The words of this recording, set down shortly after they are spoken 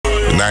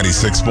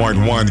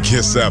96.1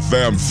 Kiss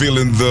FM,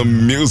 feeling the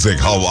music.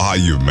 How are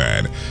you,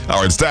 man? All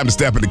right, it's time to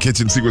step in the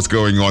kitchen, see what's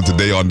going on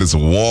today on this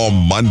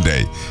warm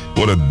Monday.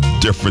 What a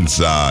difference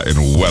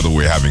in weather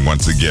we're having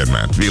once again,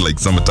 man. Feel like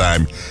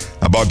summertime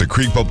about to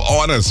creep up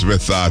on us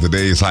with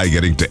today's high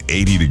getting to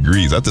 80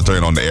 degrees. I have to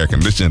turn on the air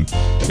condition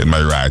in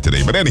my ride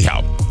today. But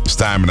anyhow, it's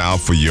time now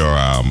for your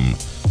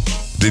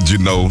Did You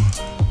Know?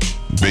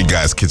 Big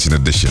Guy's Kitchen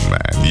Edition, man.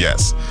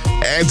 Yes.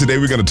 And today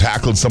we're going to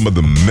tackle some of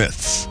the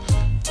myths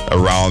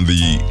around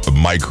the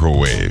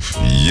microwave.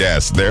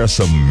 Yes, there are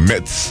some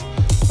myths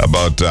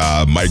about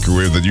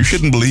microwave that you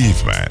shouldn't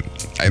believe, man.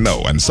 I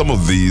know. And some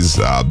of these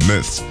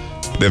myths,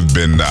 they've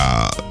been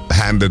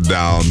handed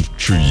down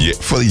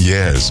for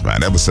years,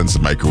 man, ever since the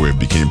microwave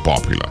became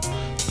popular.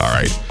 All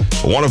right.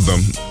 One of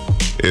them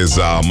is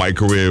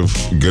microwave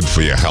good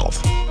for your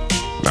health.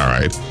 All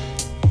right.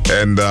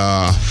 And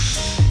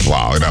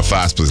wow, in our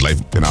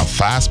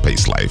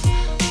fast-paced life,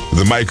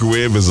 the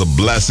microwave is a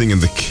blessing in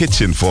the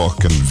kitchen for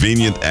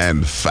convenient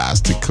and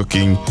fast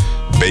cooking,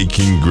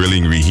 baking,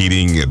 grilling,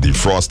 reheating,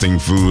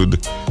 defrosting food.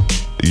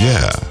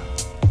 Yeah.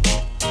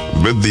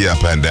 With the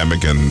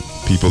pandemic and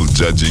people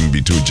juggling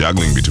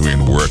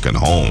between work and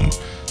home,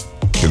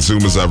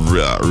 consumers have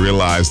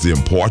realized the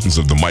importance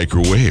of the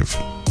microwave.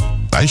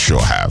 I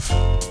sure have.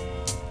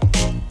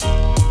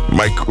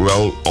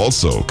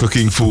 Also,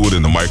 cooking food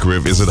in the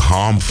microwave, is it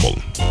harmful?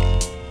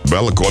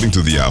 Well, according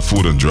to the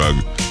Food and Drug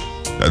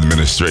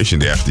Administration,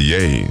 the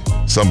FDA,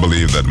 some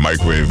believe that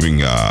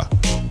microwaving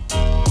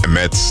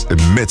emits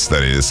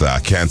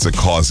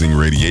cancer-causing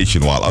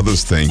radiation, while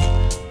others think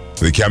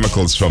the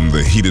chemicals from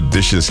the heated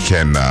dishes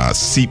can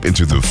seep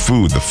into the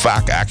food. The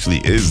fact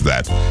actually is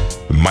that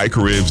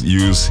microwaves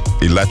use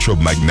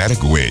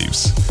electromagnetic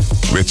waves,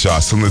 which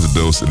are similar to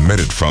those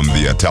emitted from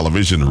the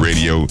television,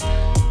 radio,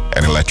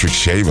 and electric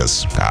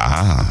shavers.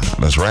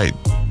 That's right.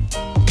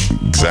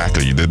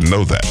 Exactly, you didn't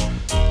know that.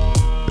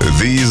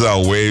 These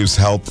waves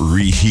help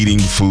reheating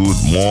food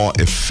more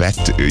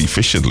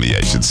efficiently,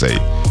 I should say,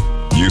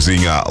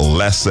 using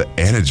lesser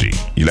energy.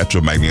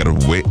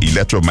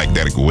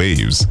 Electromagnetic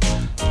waves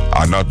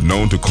are not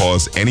known to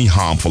cause any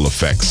harmful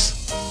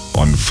effects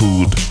on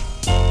food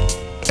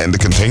and the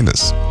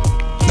containers.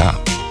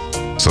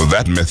 So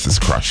that myth is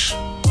crushed.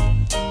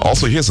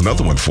 Also, here's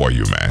another one for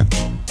you, man.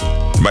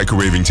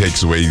 Microwaving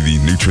takes away the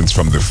nutrients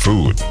from the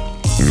food.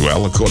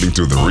 Well, according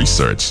to the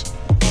research,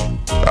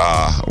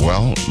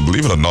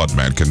 believe it or not,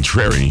 man,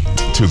 contrary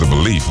to the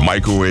belief,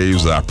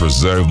 microwaves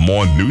preserve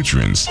more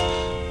nutrients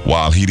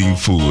while heating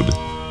food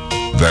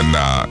than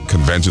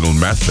conventional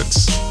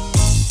methods.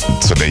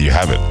 So there you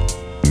have it.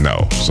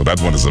 No, so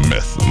that one is a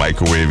myth.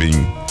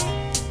 Microwaving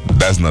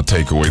does not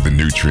take away the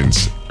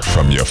nutrients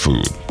from your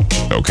food,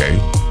 okay?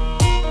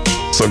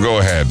 So go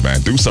ahead,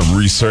 man, do some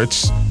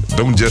research.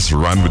 Don't just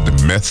run with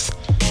the myth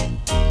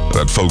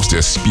that folks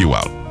just spew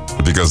out,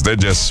 because they're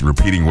just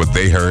repeating what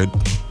they heard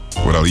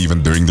without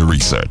even doing the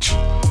research.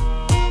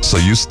 So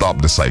you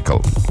stop the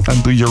cycle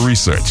and do your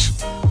research.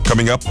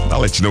 Coming up, I'll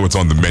let you know what's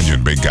on the menu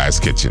in Big Guy's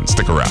Kitchen.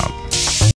 Stick around.